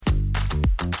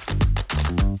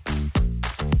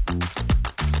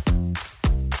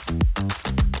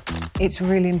It's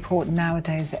really important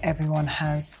nowadays that everyone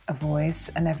has a voice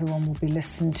and everyone will be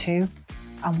listened to.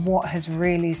 And what has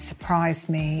really surprised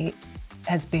me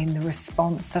has been the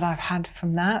response that I've had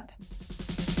from that.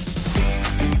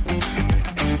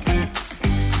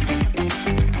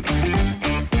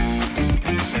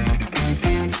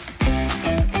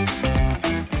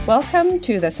 Welcome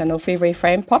to the Sanofi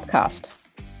Reframe podcast.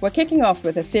 We're kicking off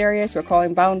with a series we're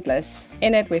calling Boundless.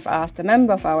 In it, we've asked a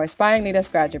member of our Aspiring Leaders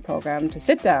graduate program to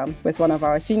sit down with one of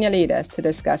our senior leaders to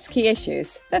discuss key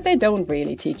issues that they don't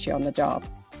really teach you on the job.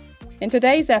 In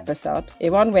today's episode,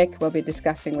 Yvonne Wick will be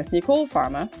discussing with Nicole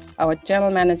Farmer, our general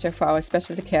manager for our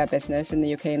specialty care business in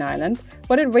the UK and Ireland,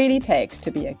 what it really takes to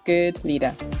be a good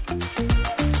leader.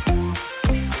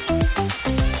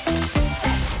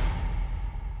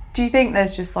 Do you think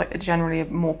there's just generally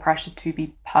more pressure to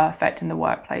be perfect in the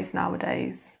workplace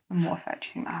nowadays? And what effect do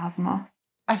you think that has on us?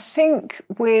 I think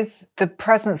with the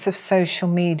presence of social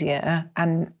media,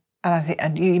 and I think,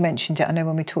 and you mentioned it, I know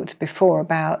when we talked before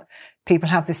about people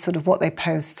have this sort of what they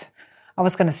post. I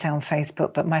was going to say on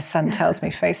Facebook, but my son tells me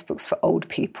Facebook's for old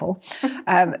people.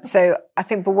 So I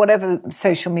think, but whatever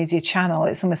social media channel,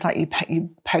 it's almost like you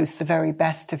post the very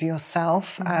best of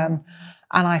yourself. Mm-hmm.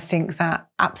 And I think that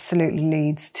absolutely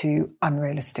leads to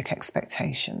unrealistic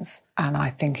expectations, and I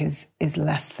think is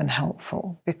less than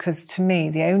helpful. Because to me,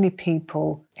 the only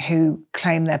people who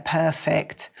claim they're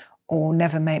perfect or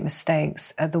never make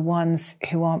mistakes are the ones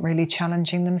who aren't really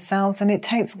challenging themselves. And it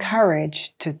takes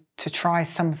courage to try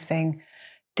something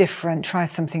different, try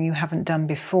something you haven't done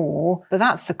before. But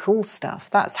that's the cool stuff.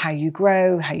 That's how you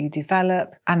grow, how you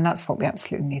develop. And that's what we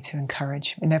absolutely need to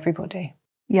encourage in everybody.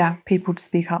 Yeah, people to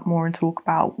speak up more and talk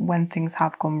about when things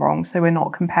have gone wrong. So we're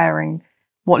not comparing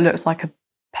what looks like a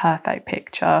perfect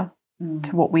picture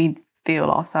to what we feel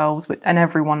ourselves with. And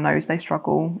everyone knows they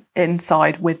struggle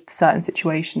inside with certain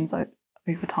situations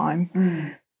over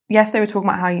time. Yes, they were talking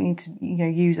about how you need to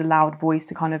use a loud voice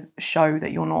to kind of show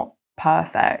that you're not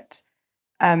perfect.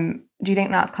 Do you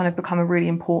think that's kind of become a really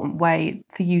important way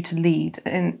for you to lead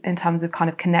in terms of kind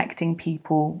of connecting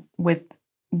people with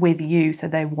you so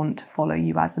they want to follow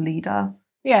you as a leader?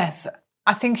 Yes,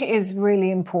 I think it is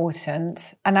really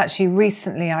important. And actually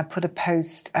recently I put a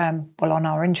post, on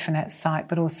our intranet site,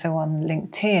 but also on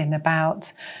LinkedIn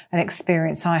about an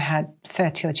experience I had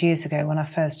 30 odd years ago when I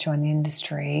first joined the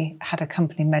industry, had a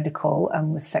company medical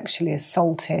and was sexually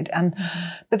assaulted. And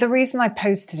but the reason I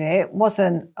posted it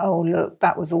wasn't, oh, look,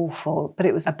 that was awful, but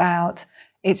it was about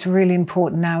it's really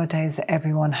important nowadays that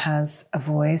everyone has a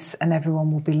voice and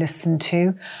everyone will be listened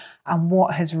to. And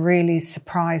what has really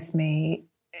surprised me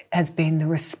has been the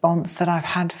response that I've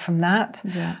had from that.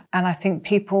 Yeah. And I think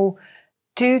people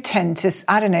do tend to,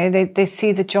 I don't know, they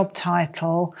see the job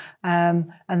title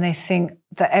and they think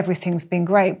that everything's been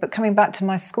great. But coming back to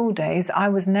my school days, I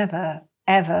was never,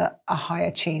 ever a high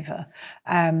achiever.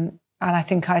 And I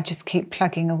think I just keep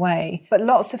plugging away. But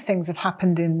lots of things have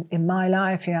happened in my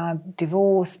life. I'm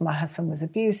divorced, my husband was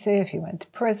abusive, he went to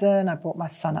prison, I brought my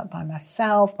son up by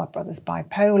myself, my brother's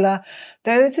bipolar.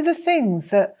 Those are the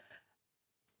things that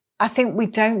I think we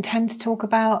don't tend to talk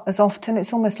about as often.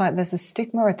 It's almost like there's a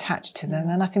stigma attached to them.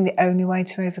 And I think the only way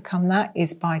to overcome that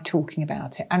is by talking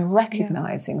about it and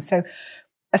recognising. Yeah. So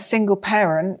a single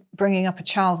parent bringing up a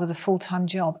child with a full-time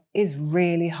job is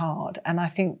really hard. And I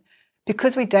think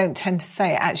because we don't tend to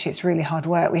say, actually, it's really hard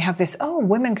work, we have this, oh,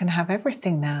 women can have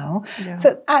everything now. Yeah.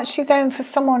 But actually then for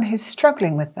someone who's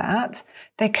struggling with that,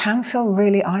 they can feel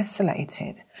really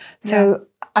isolated. So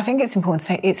I think it's important to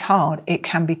say it's hard. It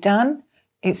can be done.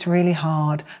 It's really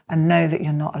hard, and know that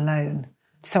you're not alone.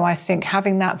 So I think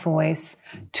having that voice,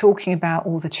 talking about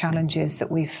all the challenges that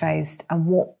we've faced and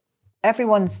what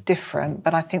everyone's different,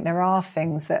 but I think there are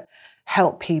things that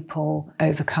help people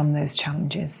overcome those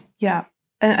challenges. Yeah.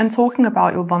 And talking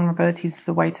about your vulnerabilities is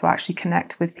a way to actually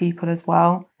connect with people as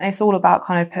well. And it's all about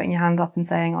kind of putting your hand up and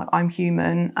saying, I'm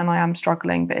human and I am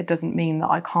struggling, but it doesn't mean that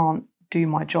I can't do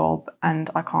my job and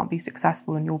I can't be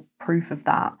successful, and you're proof of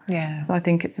that. Yeah. So I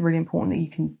think it's really important that you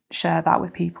can share that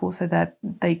with people so that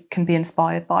they can be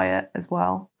inspired by it as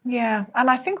well. Yeah. And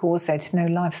I think also to know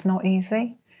life's not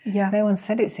easy. Yeah. No one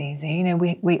said it's easy.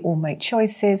 We all make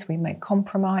choices, we make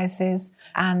compromises,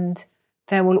 and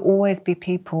there will always be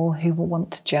people who will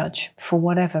want to judge for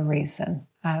whatever reason.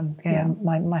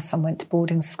 My son went to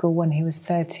boarding school when he was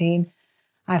 13.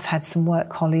 I've had some work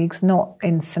colleagues, not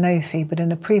in Sanofi, but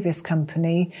in a previous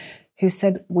company, who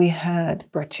said, we heard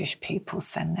British people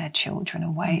send their children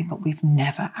away, but we've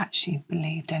never actually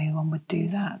believed anyone would do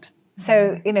that.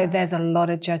 So, there's a lot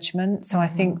of judgment. So I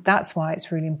think that's why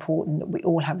it's really important that we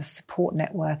all have a support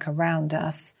network around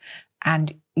us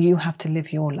and you have to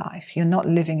live your life. You're not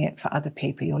living it for other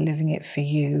people. You're living it for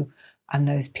you and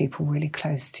those people really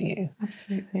close to you.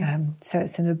 Absolutely. So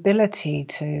it's an ability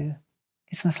to,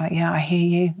 it's almost like, yeah, I hear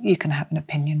you. You can have an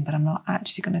opinion, but I'm not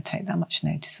actually going to take that much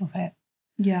notice of it.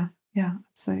 Yeah,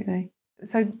 absolutely.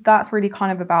 So that's really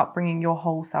kind of about bringing your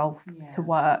whole self to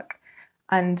work.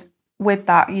 And with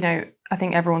that, I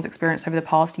think everyone's experienced over the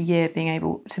past year being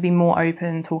able to be more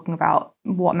open, talking about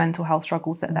what mental health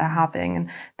struggles that they're having. And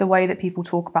the way that people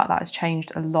talk about that has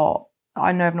changed a lot.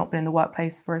 I know I've not been in the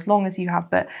workplace for as long as you have,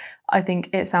 but I think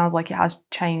it sounds like it has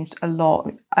changed a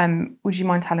lot. Would you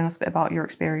mind telling us a bit about your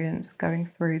experience going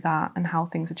through that and how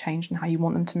things have changed and how you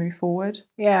want them to move forward?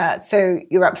 Yeah, so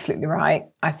you're absolutely right.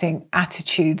 I think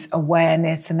attitudes,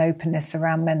 awareness and openness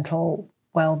around mental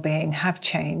well-being have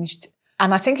changed.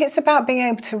 And I think it's about being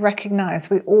able to recognise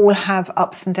we all have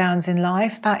ups and downs in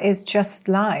life. That is just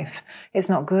life. It's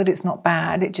not good, it's not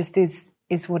bad, it just is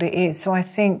what it is. So I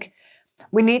think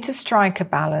we need to strike a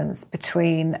balance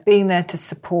between being there to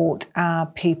support our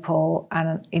people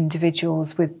and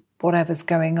individuals with whatever's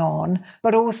going on,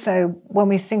 but also when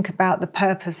we think about the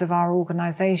purpose of our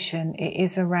organisation, it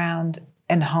is around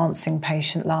enhancing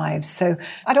patient lives. So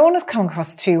I don't want to come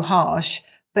across too harsh,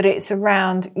 but it's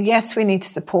around, yes, we need to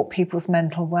support people's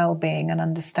mental well-being and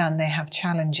understand they have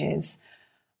challenges.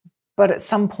 But at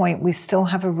some point, we still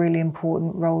have a really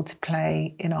important role to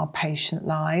play in our patient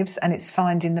lives. And it's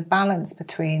finding the balance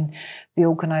between the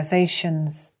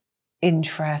organisation's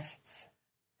interests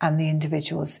and the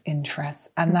individual's interests.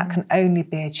 And that can only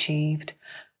be achieved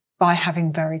by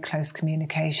having very close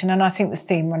communication. And I think the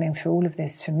theme running through all of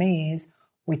this for me is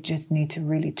we just need to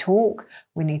really talk.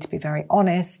 We need to be very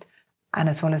honest. And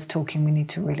as well as talking, we need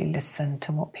to really listen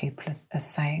to what people are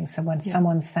saying. So when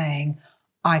someone's saying,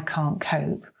 I can't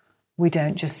cope, we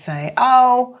don't just say,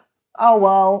 oh,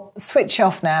 well, switch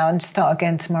off now and start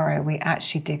again tomorrow. We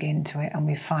actually dig into it and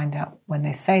we find out when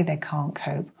they say they can't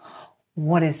cope,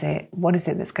 what is it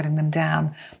that's getting them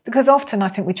down? Because often I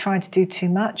think we try to do too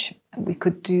much. We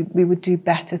would do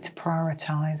better to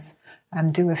prioritise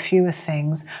and do a fewer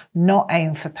things, not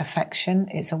aim for perfection.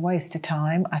 It's a waste of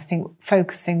time. I think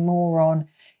focusing more on,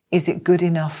 is it good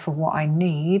enough for what I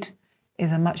need,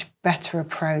 is a much better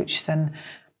approach than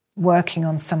working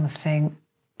on something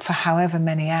for however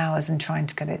many hours and trying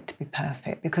to get it to be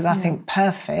perfect. Because I think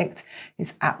perfect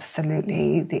is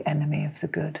absolutely the enemy of the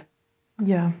good.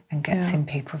 Yeah. And gets in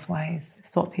people's ways. It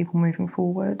stops people moving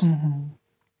forward. Mm-hmm.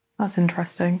 That's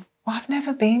interesting. Well, I've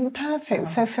never been perfect.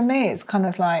 So for me, it's kind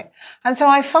of like, and so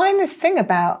I find this thing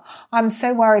about, I'm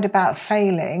so worried about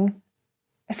failing.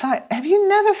 It's like, have you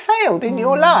never failed in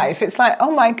your life? It's like,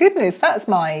 oh my goodness, that's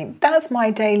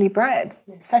my daily bread.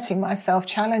 Setting myself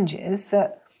challenges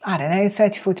that, I don't know,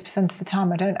 30-40% of the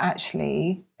time I don't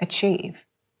actually achieve.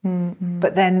 Mm-hmm.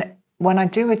 But then when I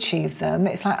do achieve them,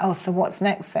 it's like, oh, so what's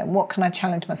next then? What can I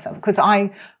challenge myself? Because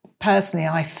I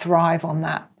thrive on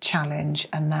that challenge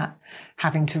and that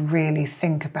having to really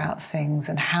think about things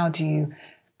and how do you...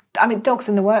 I mean, dogs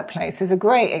in the workplace is a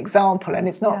great example, and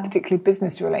it's not particularly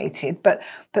business related, but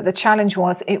the challenge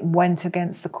was it went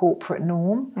against the corporate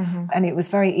norm, and it was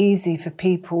very easy for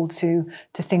people to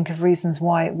think of reasons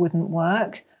why it wouldn't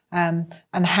work. And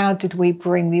how did we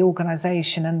bring the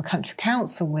organisation and the country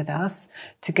council with us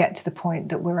to get to the point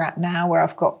that we're at now, where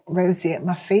I've got Rosie at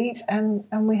my feet and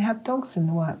we have dogs in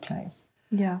the workplace.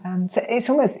 Yeah. So it's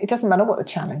almost, it doesn't matter what the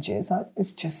challenge is.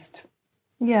 It's just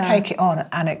take it on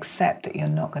and accept that you're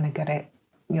not going to get it.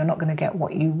 You're not going to get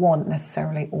what you want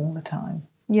necessarily all the time.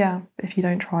 Yeah. If you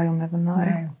don't try, you'll never know.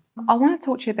 No. I want to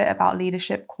talk to you a bit about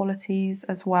leadership qualities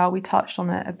as well. We touched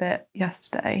on it a bit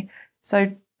yesterday.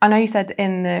 So I know you said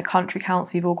in the country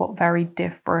council, you've all got very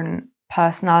different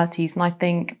personalities. And I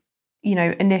think,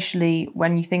 initially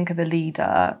when you think of a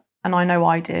leader, and I know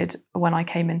I did when I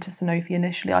came into Sanofi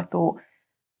initially, I thought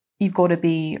you've got to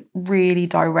be really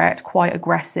direct, quite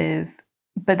aggressive,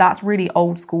 but that's really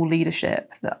old school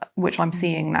leadership, which I'm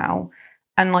seeing now.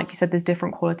 And like you said, there's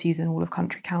different qualities in all of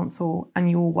country council and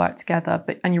you all work together,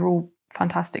 and you're all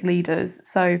fantastic leaders.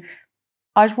 So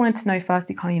I just wanted to know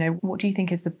firstly, kind of, what do you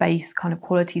think is the base kind of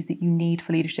qualities that you need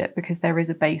for leadership? Because there is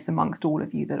a base amongst all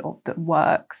of you that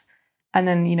works. And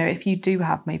then, if you do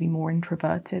have maybe more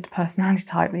introverted personality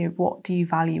type, what do you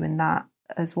value in that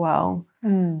as well? I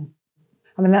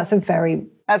mean, that's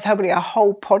probably a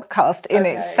whole podcast in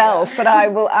itself, but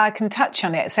I can touch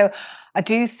on it. So I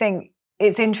do think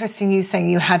it's interesting you saying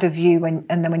you had a view and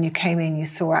then when you came in, you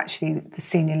saw actually the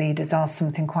senior leaders are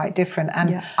something quite different.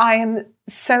 And I am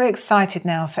so excited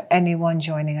now for anyone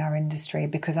joining our industry,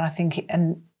 because I think,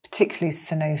 and particularly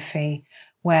Sanofi,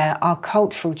 where our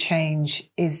cultural change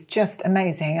is just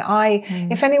amazing.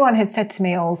 If anyone had said to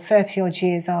me, 30 odd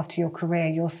years after your career,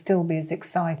 you'll still be as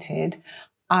excited,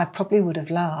 I probably would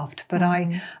have laughed. But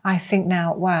I think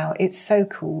now, wow, it's so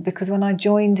cool, because when I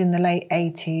joined in the late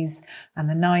 80s and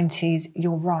the 90s,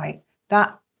 you're right,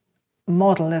 that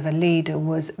model of a leader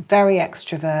was very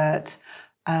extrovert,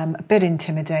 a bit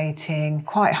intimidating,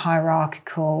 quite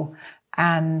hierarchical,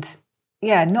 and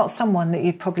not someone that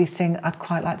you'd probably think I'd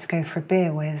quite like to go for a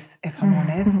beer with, if I'm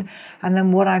honest. And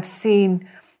then what I've seen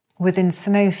within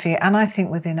Sanofi, and I think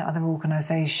within other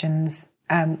organisations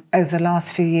over the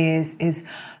last few years, is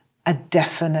a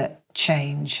definite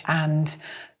change. And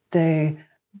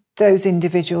those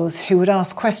individuals who would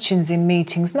ask questions in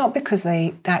meetings, not because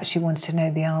they actually wanted to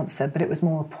know the answer, but it was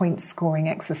more a point-scoring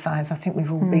exercise. I think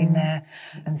we've all been there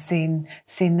and seen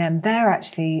them. They're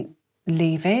actually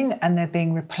leaving, and they're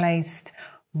being replaced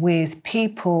with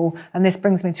people, and this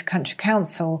brings me to country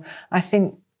council. I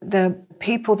think the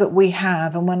people that we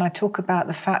have, and when I talk about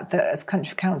the fact that as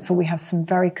country council we have some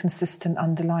very consistent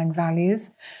underlying values,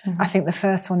 I think the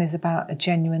first one is about a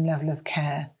genuine level of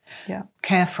care.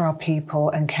 Care for our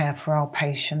people and care for our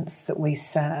patients that we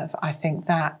serve. I think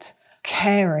that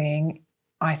caring,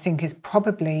 is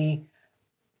probably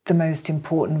the most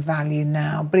important value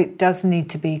now, but it does need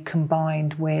to be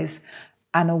combined with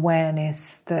an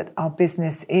awareness that our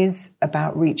business is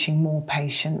about reaching more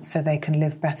patients so they can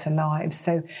live better lives.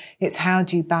 So it's how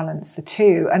do you balance the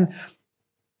two? And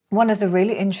one of the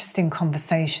really interesting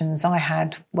conversations I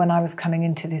had when I was coming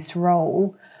into this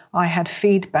role, I had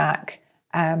feedback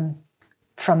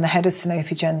from the head of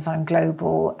Sanofi Genzyme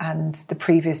Global and the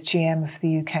previous GM of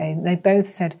the UK. And they both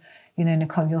said,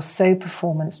 Nicole, you're so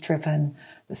performance driven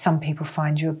that some people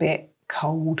find you a bit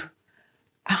cold.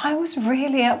 And I was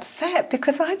really upset,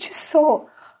 because I just thought,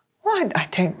 well,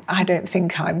 I don't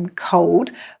think I'm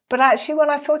cold. But actually, when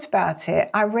I thought about it,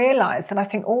 I realised that I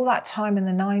think all that time in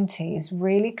the 90s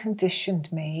really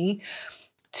conditioned me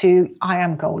to, I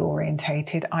am goal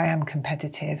orientated, I am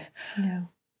competitive.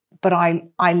 But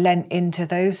I lent into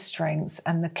those strengths,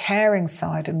 and the caring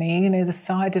side of me, the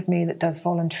side of me that does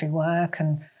voluntary work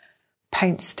and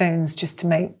paint stones just to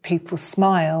make people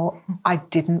smile, I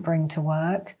didn't bring to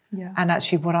work. And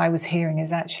actually what I was hearing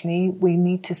is actually we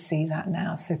need to see that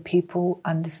now, so people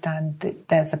understand that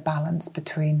there's a balance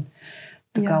between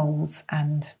the goals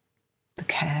and the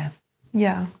care.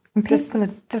 And does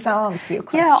that answer your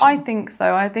question? Yeah, I think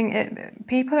so. I think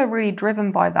people are really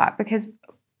driven by that, because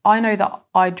I know that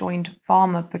I joined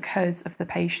pharma because of the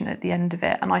patient at the end of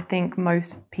it, and I think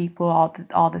most people are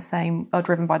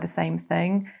driven by the same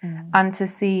thing. And to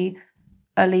see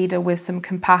a leader with some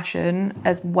compassion,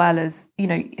 as well as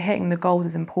hitting the goals,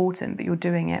 is important, but you're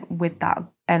doing it with that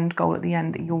end goal at the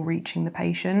end, that you're reaching the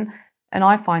patient. And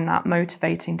I find that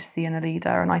motivating to see in a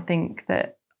leader, and I think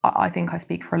I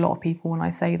speak for a lot of people when I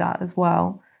say that as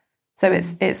well. So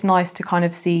it's nice to kind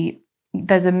of see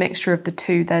there's a mixture of the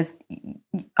two. There's,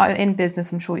 in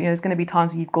business, I'm sure there's going to be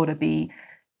times where you've got to be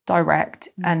direct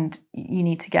and you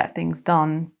need to get things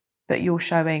done, but you're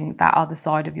showing that other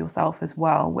side of yourself as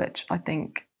well, which I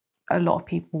think a lot of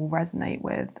people will resonate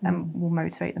with and will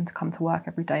motivate them to come to work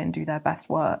every day and do their best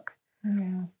work.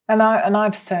 And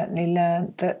I've certainly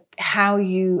learned that how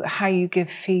you give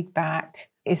feedback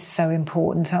is so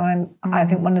important. I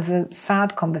think one of the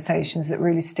sad conversations that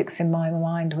really sticks in my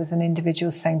mind was an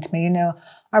individual saying to me,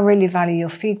 I really value your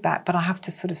feedback, but I have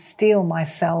to sort of steel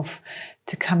myself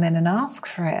to come in and ask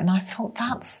for it. And I thought,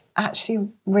 that's actually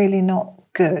really not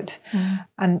good.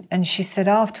 And she said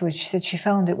afterwards, she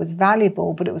found it was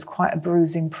valuable, but it was quite a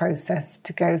bruising process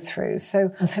to go through.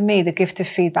 So for me, the gift of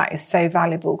feedback is so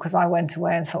valuable, because I went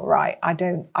away and thought, right, I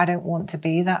don't want to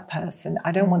be that person.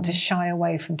 I don't want to shy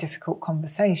away from difficult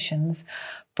conversations,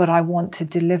 but I want to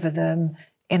deliver them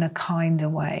in a kinder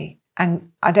way.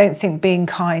 And I don't think being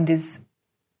kind is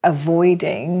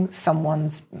avoiding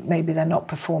someone's, maybe they're not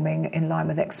performing in line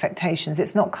with expectations.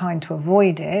 It's not kind to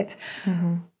avoid it.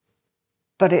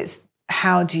 But it's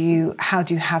how do you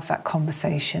have that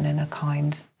conversation in a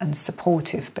kind and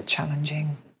supportive but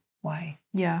challenging way?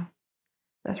 Yeah,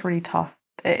 that's really tough.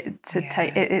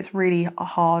 It's really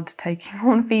hard taking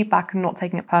on feedback and not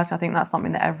taking it personally. I think that's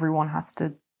something that everyone has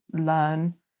to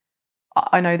learn.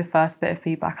 I know the first bit of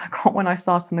feedback I got when I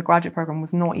started on the graduate program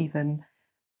was not even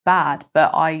bad,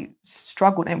 but I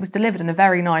struggled. It was delivered in a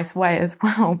very nice way as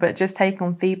well, but just taking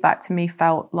on feedback to me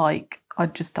felt like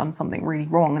I'd just done something really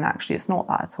wrong, and actually it's not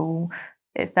that at all.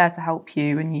 It's there to help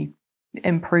you, and you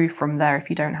improve from there. If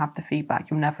you don't have the feedback,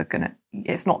 you're never gonna,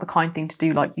 it's not the kind thing to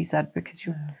do, like you said, because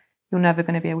you're never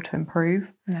going to be able to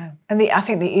improve. No. And I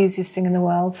think the easiest thing in the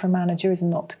world for a manager is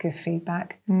not to give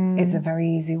feedback. It's a very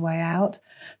easy way out.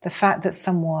 The fact that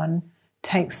someone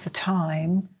takes the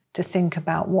time to think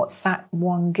about what's that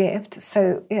one gift.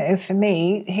 So, for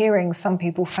me, hearing some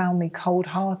people found me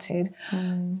cold-hearted,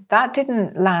 that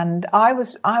didn't land. I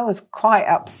was quite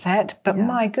upset, but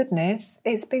my goodness,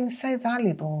 it's been so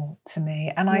valuable to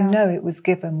me. And I know it was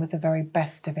given with the very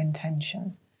best of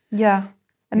intention. Yeah.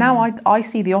 And now I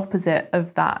see the opposite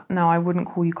of that. Now, I wouldn't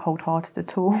call you cold-hearted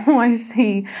at all. I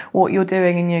see what you're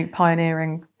doing and you're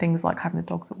pioneering things like having the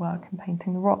dogs at work and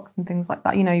painting the rocks and things like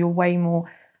that. You're way more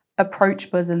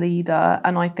approachable as a leader,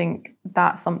 and I think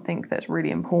that's something that's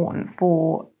really important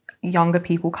for younger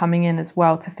people coming in as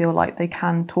well, to feel like they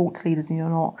can talk to leaders and you're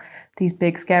not these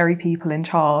big scary people in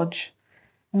charge.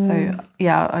 So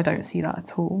I don't see that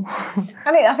at all.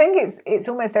 And I think it's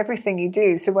almost everything you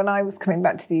do. So when I was coming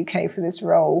back to the UK for this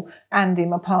role, Andy,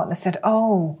 my partner, said,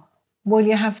 "Oh, well,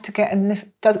 you have to get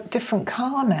a different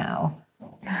car now."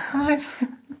 I said,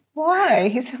 "Why?"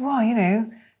 He said,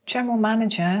 "Well, general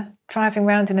manager driving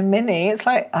around in a Mini." It's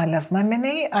like, I love my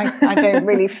Mini. I don't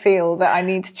really feel that I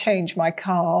need to change my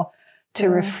car to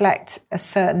reflect a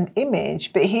certain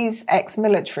image. But he's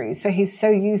ex-military, so he's so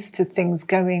used to things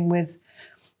going with,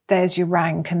 there's your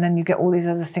rank, and then you get all these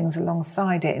other things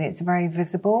alongside it, and it's very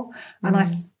visible. And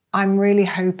I'm really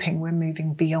hoping we're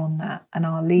moving beyond that, and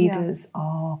our leaders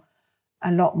are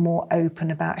a lot more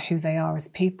open about who they are as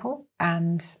people.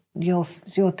 And you'll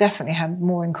definitely have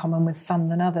more in common with some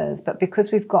than others. But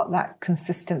because we've got that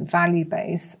consistent value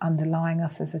base underlying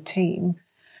us as a team,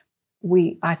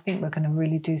 I think we're going to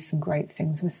really do some great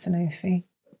things with Sanofi.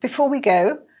 Before we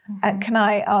go, can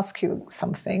I ask you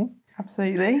something?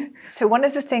 Absolutely. So one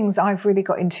of the things I've really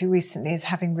got into recently is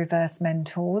having reverse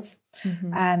mentors.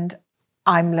 And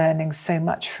I'm learning so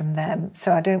much from them.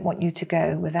 So I don't want you to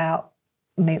go without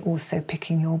me also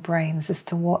picking your brains as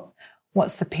to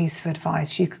what's the piece of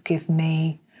advice you could give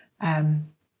me,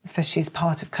 especially as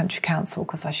part of Country Council,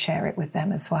 because I share it with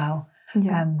them as well,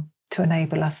 to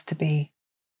enable us to be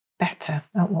better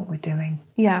at what we're doing.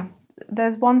 Yeah.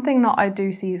 There's one thing that I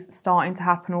do see starting to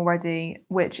happen already,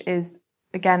 which is,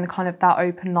 again, kind of that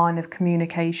open line of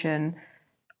communication.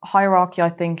 Hierarchy, I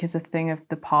think, is a thing of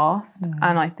the past.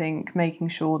 And I think making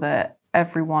sure that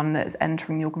everyone that's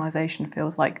entering the organisation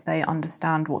feels like they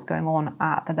understand what's going on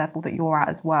at the level that you're at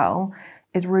as well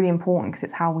is really important, because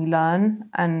it's how we learn.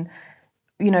 And,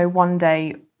 one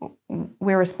day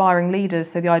we're aspiring leaders.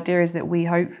 So the idea is that we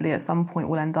hopefully at some point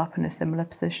will end up in a similar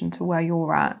position to where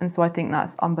you're at. And so I think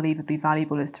that's unbelievably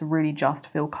valuable, is to really just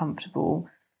feel comfortable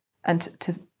and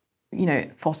to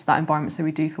foster that environment so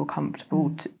we do feel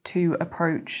comfortable to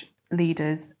approach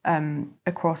leaders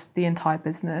across the entire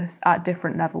business at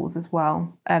different levels as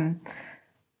well. And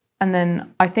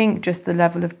then I think just the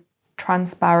level of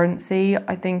transparency,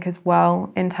 I think, as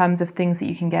well, in terms of things that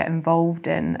you can get involved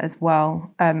in as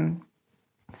well.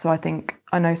 So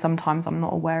I know sometimes I'm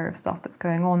not aware of stuff that's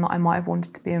going on that I might have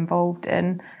wanted to be involved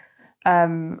in.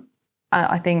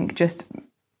 I think just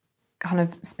kind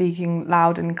of speaking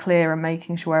loud and clear and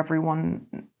making sure everyone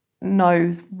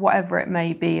knows whatever it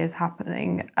may be is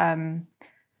happening,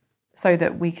 so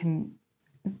that we can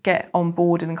get on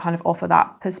board and kind of offer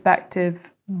that perspective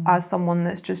as someone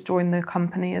that's just joined the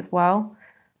company as well.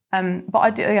 But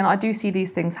I do see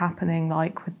these things happening,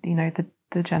 like with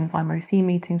the Genzyme OC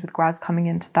meetings with grads coming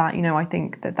into that. I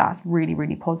think that's really,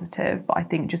 really positive. But I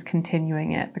think just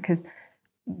continuing it, because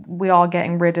we are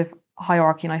getting rid of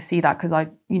hierarchy, and I see that because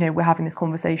we're having this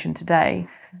conversation today,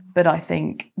 but I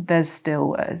think there's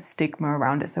still a stigma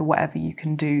around it. So whatever you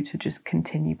can do to just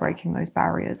continue breaking those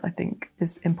barriers, I think,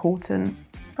 is important.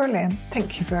 Brilliant.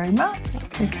 Thank you very much.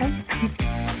 Okay.